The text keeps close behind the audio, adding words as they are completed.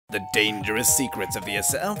The dangerous secrets of the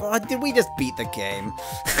oh, did we just beat the game?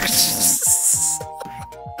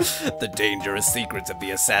 The dangerous secrets of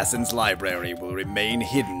the Assassin's Library will remain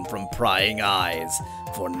hidden from prying eyes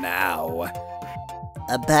for now.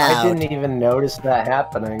 I didn't even notice that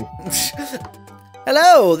happening.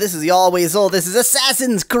 Hello, this is Yahweasel. This is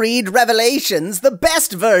Assassin's Creed Revelations, the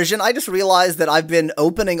best version. I just realized that I've been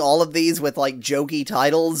opening all of these with, like, jokey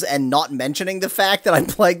titles and not mentioning the fact that I'm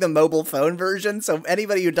playing the mobile phone version, so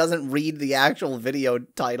anybody who doesn't read the actual video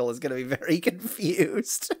title is going to be very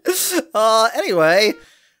confused. Anyway,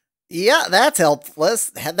 yeah, that's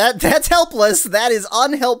helpless. That's helpless. That is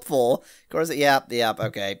unhelpful. Of course, yep,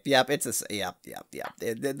 okay. Yep, it's a, yep.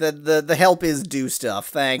 The help is do stuff.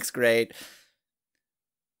 Thanks, great.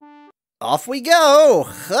 Off we go!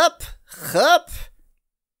 Hup! Hup!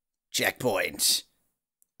 Checkpoint.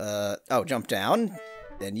 Oh, jump down.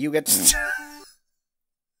 Then you get to...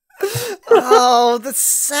 Oh, the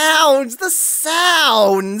sounds! The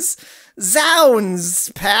sounds!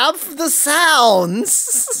 Zounds, Pap! The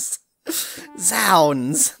sounds!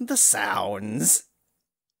 Zounds. The sounds.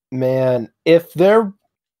 Man, if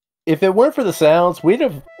it weren't for the sounds, we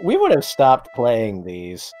would have stopped playing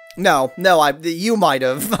these. No, you might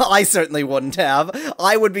have. I certainly wouldn't have.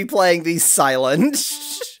 I would be playing these silent.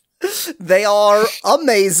 They are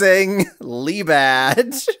amazingly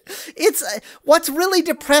bad. What's really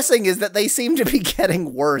depressing is that they seem to be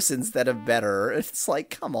getting worse instead of better. It's like,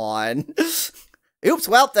 come on. Oops,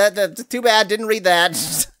 well, that's too bad, didn't read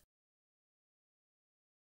that.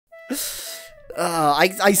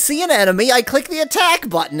 I see an enemy, I click the attack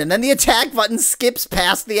button, and then the attack button skips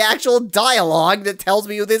past the actual dialogue that tells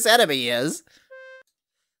me who this enemy is.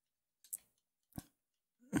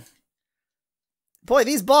 Boy,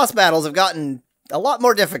 these boss battles have gotten a lot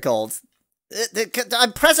more difficult.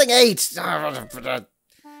 I'm pressing 8!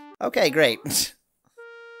 Okay, great.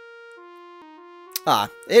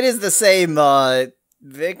 It is the same,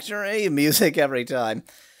 victory music every time.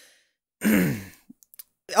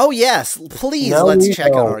 Oh yes, please, let's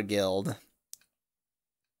check on our guild.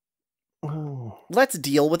 Let's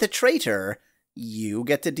deal with a traitor. You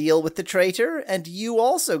get to deal with the traitor, and you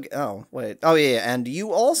also... Oh, wait. Oh, yeah, and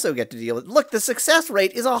you also get to deal with... Look, the success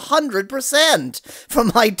rate is 100%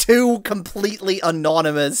 from my 2 completely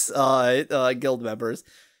anonymous guild members.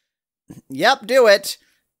 Yep, do it.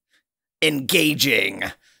 Engaging.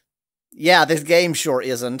 Yeah, this game sure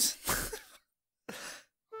isn't.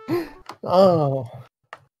 Oh...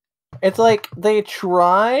 It's like they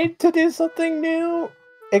tried to do something new,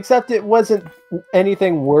 except it wasn't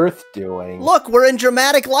anything worth doing. Look, we're in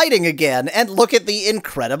dramatic lighting again, and look at the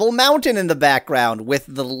incredible mountain in the background with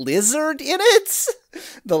the lizard in it.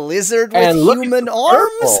 The lizard with human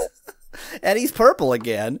arms. And he's purple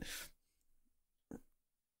again.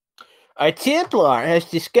 A Templar has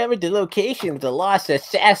discovered the location of the lost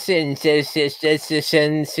assassins to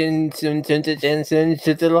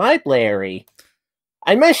the library.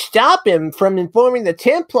 I must stop him from informing the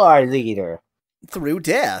Templar leader. Through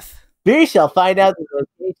death. First, I'll find out the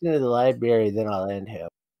location of the library, then I'll end him.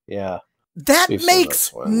 Yeah. That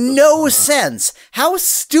makes no sense. How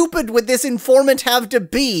stupid would this informant have to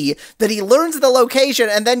be that he learns the location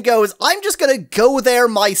and then goes, I'm just gonna go there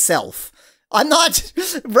myself. I'm not,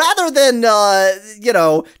 rather than, you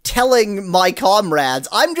know, telling my comrades,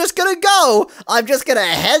 I'm just gonna go, I'm just gonna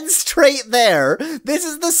head straight there. This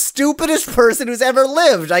is the stupidest person who's ever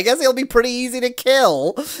lived. I guess he'll be pretty easy to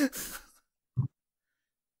kill.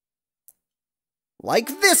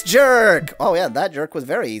 Like this jerk! Oh yeah, that jerk was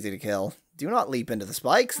very easy to kill. Do not leap into the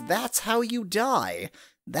spikes. That's how you die.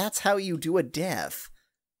 That's how you do a death.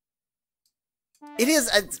 It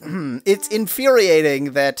is, it's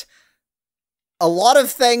infuriating that a lot of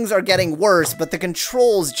things are getting worse, but the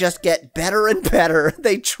controls just get better and better.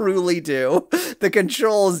 They truly do. The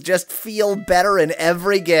controls just feel better in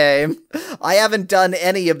every game. I haven't done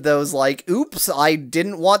any of those, like, oops, I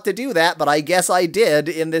didn't want to do that, but I guess I did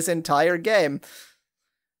in this entire game.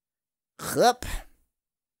 Hup.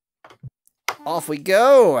 Off we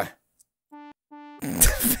go.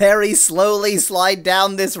 Very slowly slide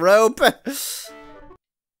down this rope.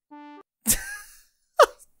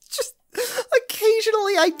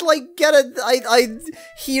 Occasionally, I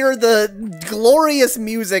hear the glorious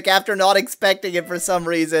music after not expecting it for some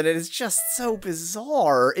reason, and it's just so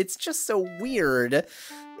bizarre. It's just so weird.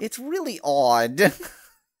 It's really odd.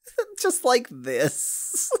 Just like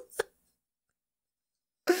this.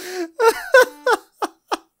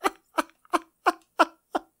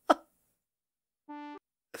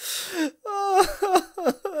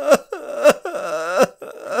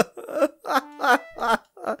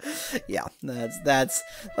 Yeah, that's.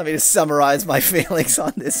 Let me just summarize my feelings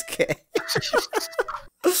on this game.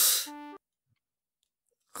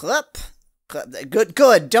 Clip. Good.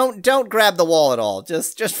 Don't grab the wall at all.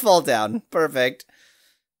 Just fall down. Perfect.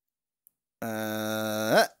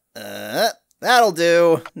 That'll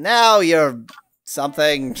do. Now you're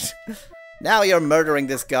something. Now you're murdering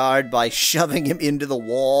this guard by shoving him into the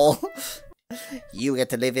wall. You get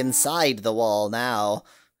to live inside the wall now.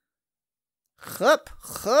 Hup.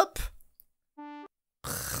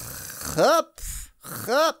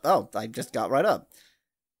 Oh, I just got right up.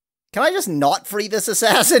 Can I just not free this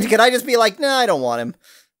assassin? Can I just be like, nah, I don't want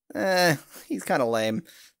him. He's kind of lame.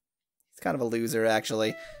 He's kind of a loser,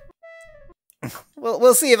 actually.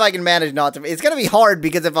 We'll see if I can manage not to. It's gonna be hard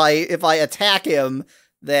because if I attack him,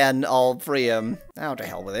 then I'll free him. Oh, to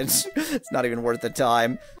hell with it. It's not even worth the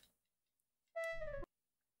time.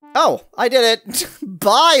 Oh, I did it.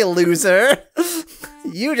 Bye, loser.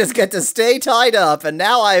 You just get to stay tied up, and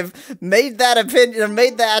now I've made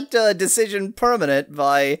that decision permanent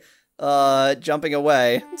by jumping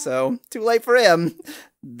away. So, too late for him.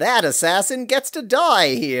 That assassin gets to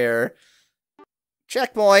die here.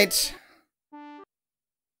 Checkpoint.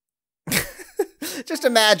 Just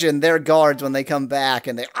imagine their guards when they come back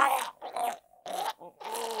and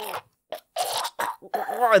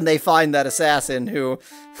they find that assassin who,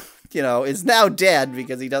 you know, is now dead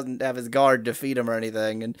because he doesn't have his guard defeat him or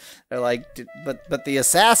anything. And they're like, but the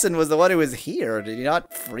assassin was the one who was here. Did you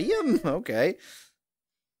not free him? Okay.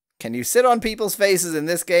 Can you sit on people's faces in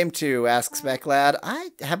this game too? Asks Speclad.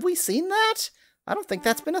 Have we seen that? I don't think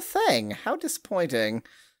that's been a thing. How disappointing.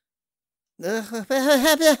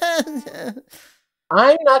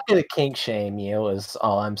 I'm not gonna kink shame you, is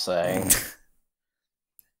all I'm saying.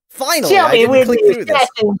 Finally, I didn't click through this.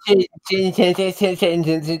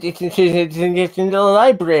 The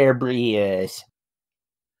library is.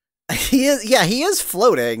 He is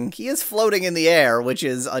floating. He is floating in the air, which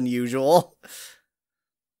is unusual.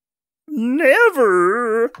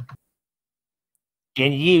 Never.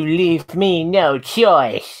 And you leave me no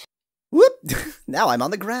choice. Whoop! Now I'm on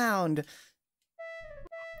the ground.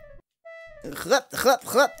 The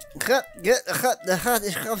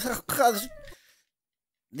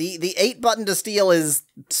 8 button to steal his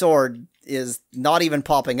sword is not even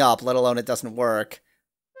popping up, let alone it doesn't work.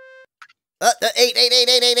 8.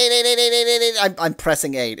 I'm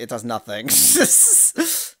pressing 8. It does nothing.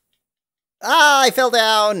 Ah, I fell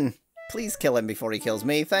down. Please kill him before he kills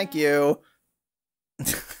me. Thank you.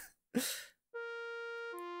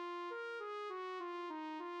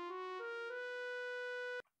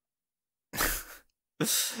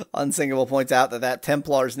 Unsingable points out that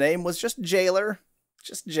Templar's name was just Jailer.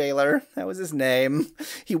 Just Jailer. That was his name.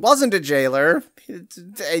 He wasn't a jailer.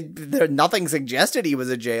 Nothing suggested he was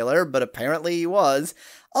a jailer, but apparently he was.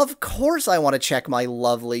 Of course I want to check my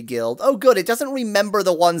lovely guild. Oh, good. It doesn't remember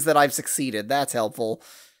the ones that I've succeeded. That's helpful.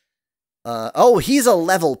 Oh, he's a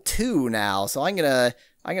level 2 now, so I'm gonna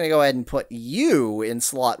go ahead and put you in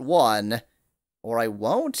slot 1. Or I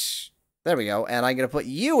won't. There we go. And I'm gonna put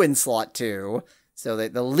you in slot 2. So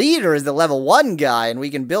that the leader is the level 1 guy, and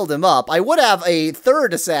we can build him up. I would have a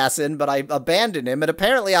 3rd assassin, but I abandoned him, and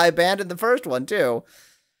apparently I abandoned the first one, too.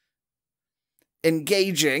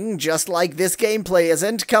 Engaging, just like this gameplay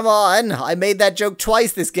isn't. Come on, I made that joke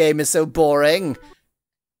twice. This game is so boring.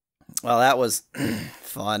 Well, that was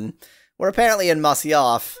fun. We're apparently in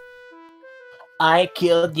Masyaf. I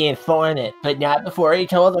killed the informant, but not before he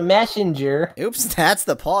told the messenger. Oops, that's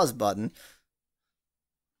the pause button.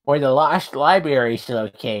 Where the lost library is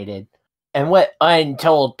located, and what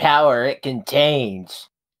untold power it contains.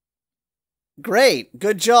 Great,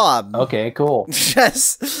 good job. Okay, cool.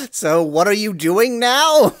 Yes. So, what are you doing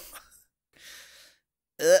now?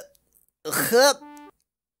 Hup.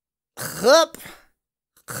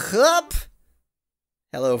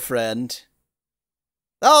 Hello, friend.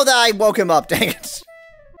 Oh, I woke him up, dang it.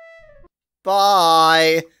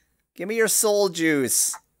 Bye. Give me your soul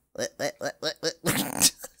juice. Why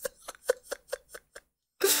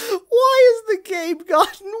has the game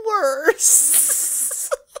gotten worse?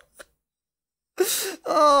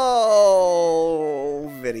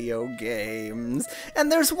 Oh, video games.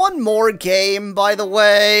 And there's one more game, by the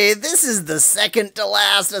way. This is the second to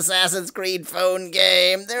last Assassin's Creed phone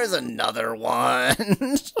game. There's another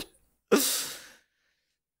one.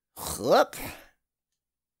 Whoop.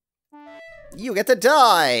 You get to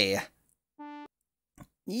die.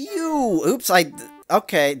 Oops,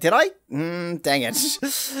 okay, did I? Dang it.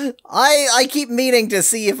 I keep meaning to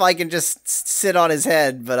see if I can just sit on his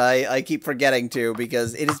head, but I keep forgetting to,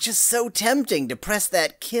 because it is just so tempting to press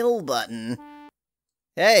that kill button.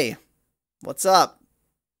 Hey, what's up?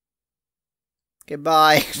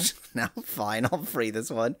 Goodbye. No, fine, I'll free this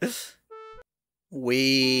one.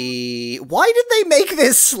 Why did they make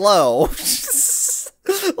this slow?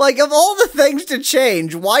 Like, of all the things to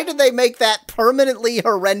change, why did they make that permanently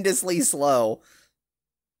horrendously slow?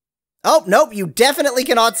 Oh, nope, you definitely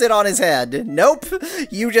cannot sit on his head. Nope,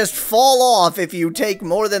 you just fall off if you take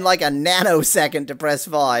more than like a nanosecond to press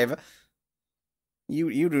 5.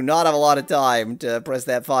 You do not have a lot of time to press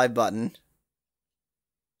that 5 button.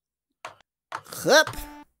 Hup.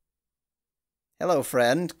 Hello,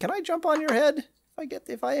 friend. Can I jump on your head?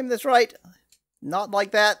 If I aim this right. Not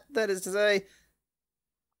like that, that is to say.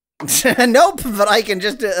 Nope, but I can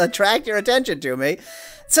just attract your attention to me.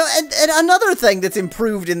 So, and another thing that's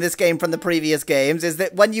improved in this game from the previous games is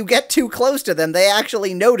that when you get too close to them, they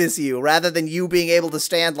actually notice you, rather than you being able to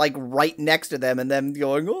stand, like, right next to them and them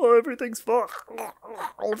going, oh, everything's fine.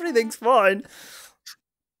 Everything's fine.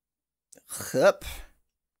 Hup.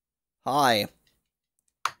 Hi.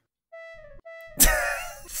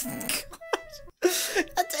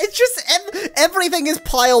 It's just, everything is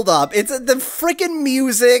piled up. It's the frickin'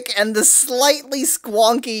 music and the slightly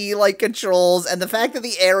squonky, like, controls and the fact that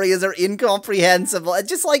the areas are incomprehensible. It's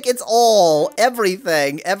just like, it's all,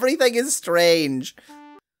 everything. Everything is strange.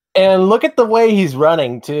 And look at the way he's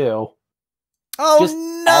running, too. Oh, just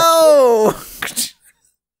no!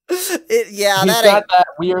 He's got that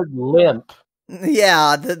weird limp.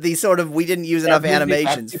 Yeah, the sort of, we didn't use enough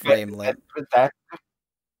animations frame limp.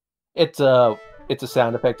 It's a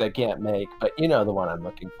sound effect I can't make, but you know the one I'm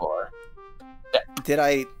looking for. Did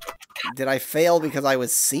I fail because I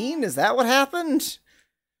was seen? Is that what happened?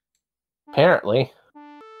 Apparently.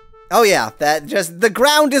 Oh yeah, that just, the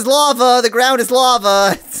ground is lava! The ground is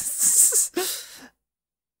lava!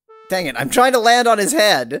 Dang it, I'm trying to land on his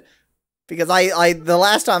head. Because the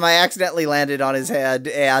last time I accidentally landed on his head,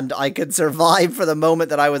 and I could survive for the moment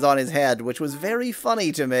that I was on his head, which was very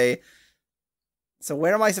funny to me. So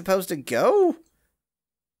where am I supposed to go?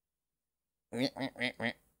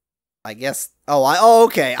 I guess... Oh,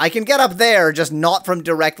 okay. I can get up there, just not from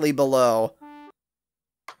directly below.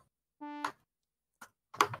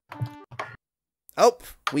 Oh,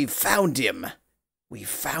 we've found him. We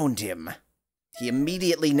found him. He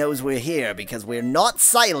immediately knows we're here because we're not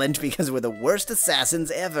silent because we're the worst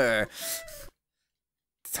assassins ever.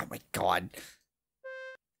 Oh my god.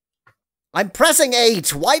 I'm pressing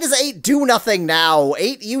 8. Why does 8 do nothing now?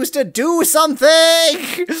 8 used to do something!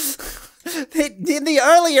 In the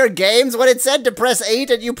earlier games, when it said to press 8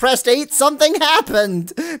 and you pressed 8, something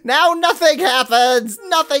happened! Now nothing happens!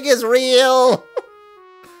 Nothing is real!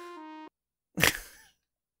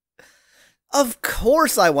 Of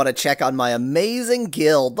course I want to check on my amazing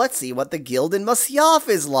guild. Let's see what the guild in Masyaf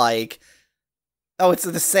is like. Oh, it's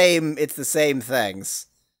the same things.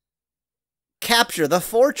 Capture the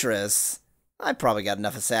fortress. I probably got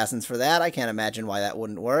enough assassins for that. I can't imagine why that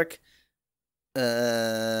wouldn't work.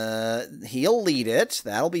 He'll lead it.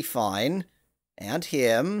 That'll be fine. And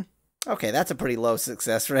him. Okay, that's a pretty low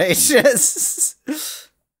success rate.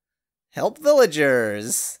 Help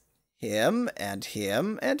villagers. Him, and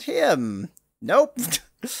him, and him. Nope.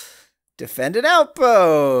 Defend an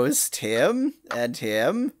outpost. Him, and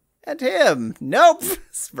him, and him. Nope.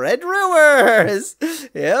 Spread rumors.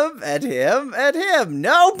 Him, and him, and him.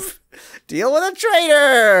 Nope. Deal with a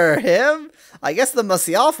traitor. Him. I guess the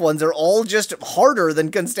Masyaf ones are all just harder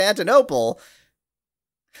than Constantinople.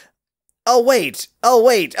 Oh, wait. Oh,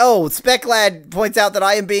 wait. Oh, Speclad points out that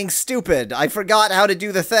I am being stupid. I forgot how to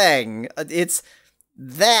do the thing. It's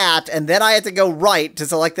that, and then I had to go right to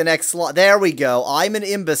select the next slot. There we go. I'm an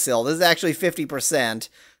imbecile. This is actually 50%,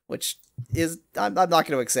 which is, I'm not going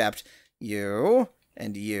to accept. You,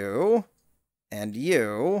 and you, and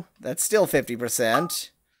you. That's still 50%.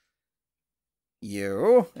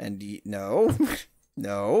 You, and no.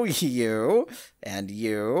 No, you, and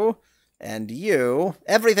you, and you.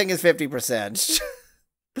 Everything is 50%.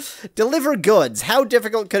 Deliver goods. How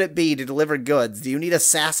difficult could it be to deliver goods? Do you need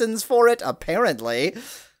assassins for it? Apparently.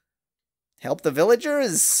 Help the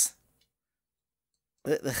villagers.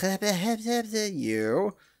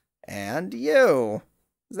 You, and you.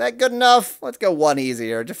 Is that good enough? Let's go one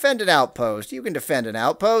easier. Defend an outpost. You can defend an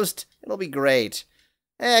outpost. It'll be great.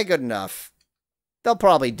 Good enough. They'll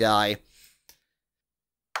probably die.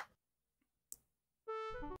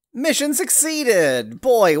 Mission succeeded!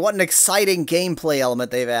 Boy, what an exciting gameplay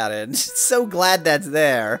element they've added. So glad that's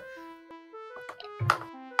there.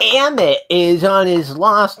 Emmett is on his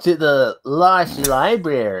lost to the lost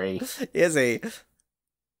library. Is he?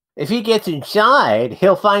 If he gets inside,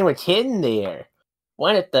 he'll find what's hidden there.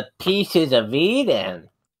 One of the pieces of Eden.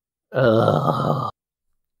 Ugh.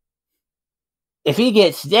 If he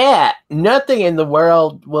gets that, nothing in the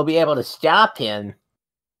world will be able to stop him.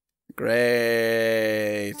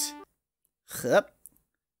 Great. Yep.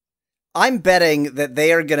 I'm betting that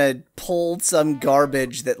they are gonna pull some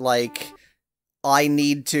garbage that, like, I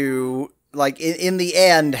need to... Like, in the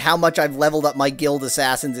end, how much I've leveled up my guild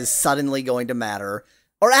assassins is suddenly going to matter.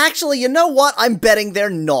 Or actually, you know what? I'm betting they're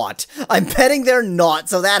not. I'm betting they're not,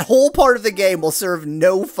 so that whole part of the game will serve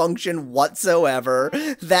no function whatsoever.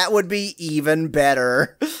 That would be even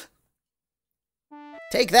better.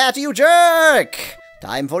 Take that, you jerk!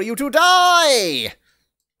 Time for you to die!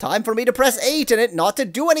 Time for me to press 8 and it not to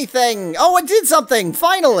do anything! Oh, it did something!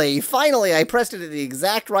 Finally! Finally, I pressed it at the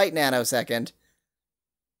exact right nanosecond.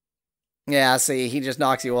 Yeah, see, he just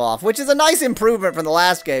knocks you off, which is a nice improvement from the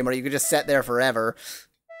last game where you could just sit there forever.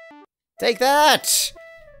 Take that!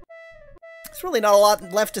 There's really not a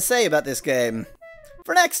lot left to say about this game.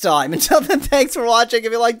 For next time, until then, thanks for watching.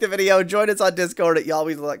 If you liked the video, join us on Discord at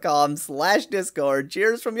Yahweasel.com/Discord.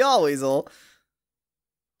 Cheers from Yahweasel.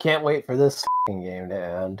 Can't wait for this game to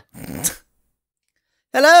end.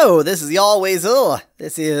 Hello, this is Yahweasel.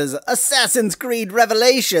 This is Assassin's Creed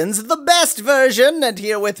Revelations, the best version, and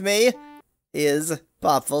here with me is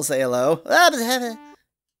Popful. Say hello.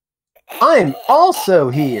 I'm also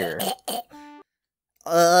here.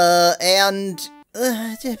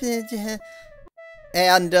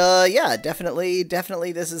 Yeah, definitely,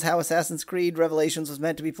 this is how Assassin's Creed Revelations was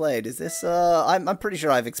meant to be played. Is this, I'm pretty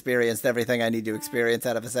sure I've experienced everything I need to experience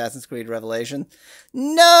out of Assassin's Creed Revelation.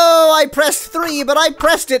 No, I pressed 3, but I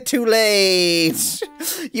pressed it too late!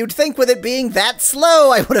 You'd think with it being that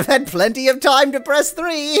slow, I would have had plenty of time to press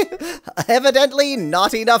 3! Evidently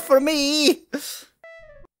not enough for me!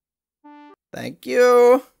 Thank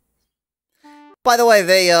you. By the way,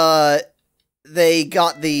 they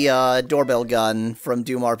got the doorbell gun from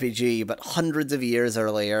Doom RPG, but hundreds of years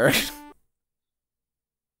earlier.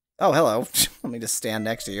 Oh, hello. Let me just stand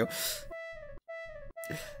next to you.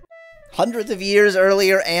 Hundreds of years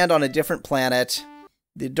earlier and on a different planet.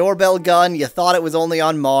 The doorbell gun, you thought it was only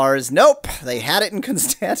on Mars. Nope, they had it in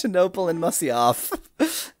Constantinople and Masyaf.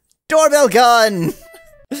 Doorbell gun!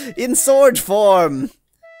 In sword form!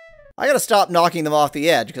 I gotta stop knocking them off the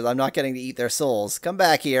edge, because I'm not getting to eat their souls. Come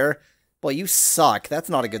back here. Boy, you suck. That's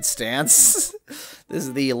not a good stance. This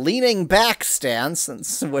is the leaning back stance,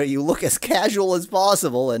 where you look as casual as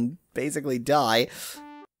possible and basically die.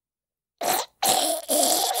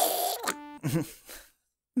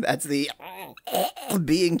 That's the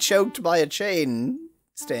being choked by a chain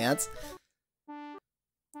stance.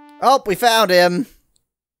 Oh, we found him.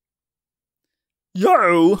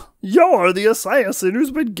 You're the assassin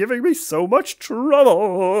who's been giving me so much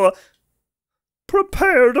trouble.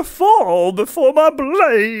 Prepare to fall before my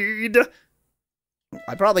blade.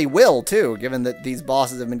 I probably will, too, given that these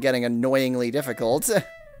bosses have been getting annoyingly difficult.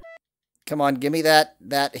 Come on, give me that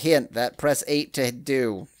hint, that press 8 to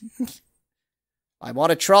do. I want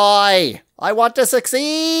to try. I want to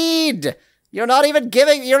succeed. You're not even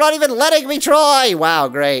letting me try. Wow,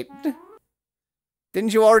 great.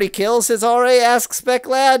 Didn't you already kill Cesare? Asks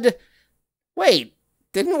Speclad. Wait,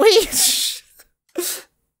 didn't we?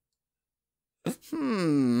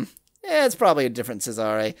 Yeah, it's probably a different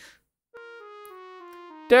Cesare.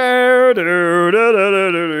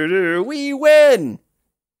 We win!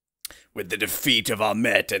 With the defeat of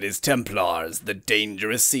Ahmet and his Templars, the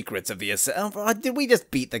dangerous secrets of the did we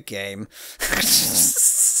just beat the game?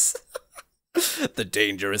 The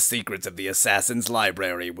dangerous secrets of the Assassin's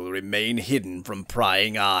Library will remain hidden from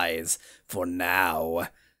prying eyes, for now.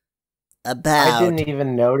 I didn't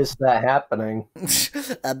even notice that happening.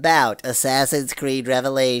 About Assassin's Creed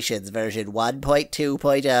Revelations version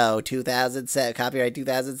 1.2.0, 2007, copyright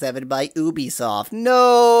 2007 by Ubisoft.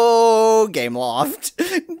 No, Gameloft.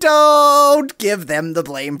 Don't give them the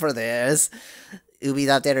blame for this.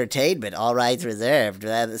 Ubisoft Entertainment, all rights reserved.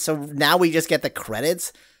 So now we just get the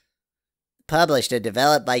credits? Published and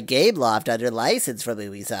developed by Gameloft under license from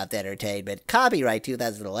Ubisoft Entertainment. Copyright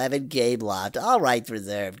 2011 Gameloft. All rights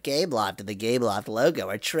reserved. Gameloft and the Gameloft logo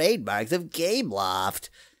are trademarks of Gameloft.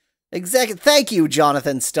 Thank you,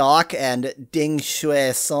 Jonathan Stock and Ding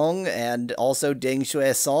Shui Song, and also Ding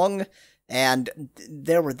Shui Song. And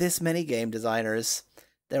there were this many game designers.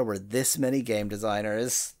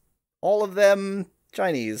 All of them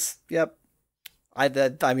Chinese. Yep. I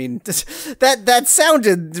mean, that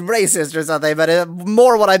sounded racist or something, but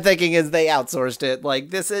more what I'm thinking is they outsourced it. Like,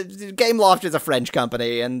 Gameloft is a French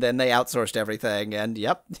company, and then they outsourced everything, and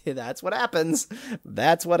yep, that's what happens.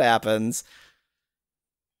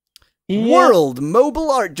 Yep. World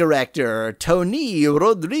Mobile Art Director, Tony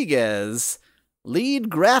Rodriguez. Lead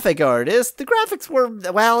graphic artist. The graphics were,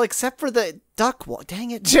 well, except for the duck wall. Dang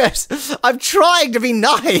it, Jess. I'm trying to be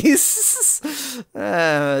nice.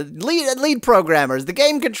 Lead programmers. The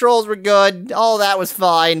game controls were good. All that was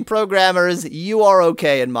fine. Programmers, you are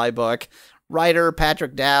okay in my book. Writer,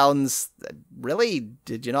 Patrick Downs. Really?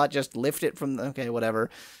 Did you not just lift it from... Okay, whatever.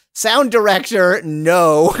 Sound director,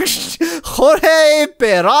 no. Jorge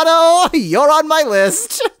Perano, you're on my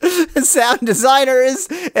list. Sound designers,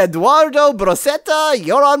 Eduardo Brosetta,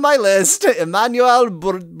 you're on my list. Emmanuel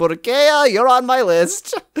Burkea, you're on my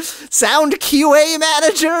list. Sound QA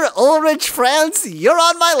manager, Ulrich France, you're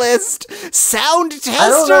on my list. Sound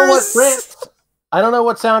testers... I don't know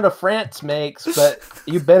what sound of France makes, but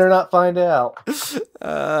you better not find out.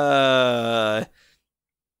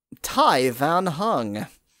 Ty Van Hung.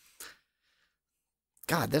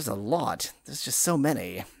 God, there's a lot. There's just so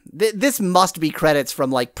many. This must be credits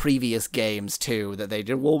from, like, previous games, too, that they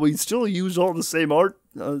did. Well, we still use all the same art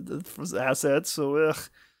assets, so, ugh.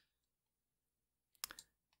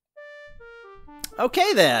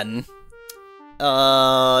 Okay, then.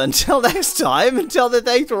 Until next time, until then,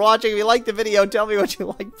 thanks for watching. If you liked the video, tell me what you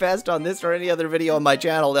like best on this or any other video on my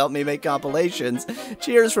channel to help me make compilations.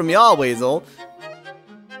 Cheers from Yahweasel.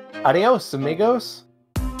 Adios, amigos.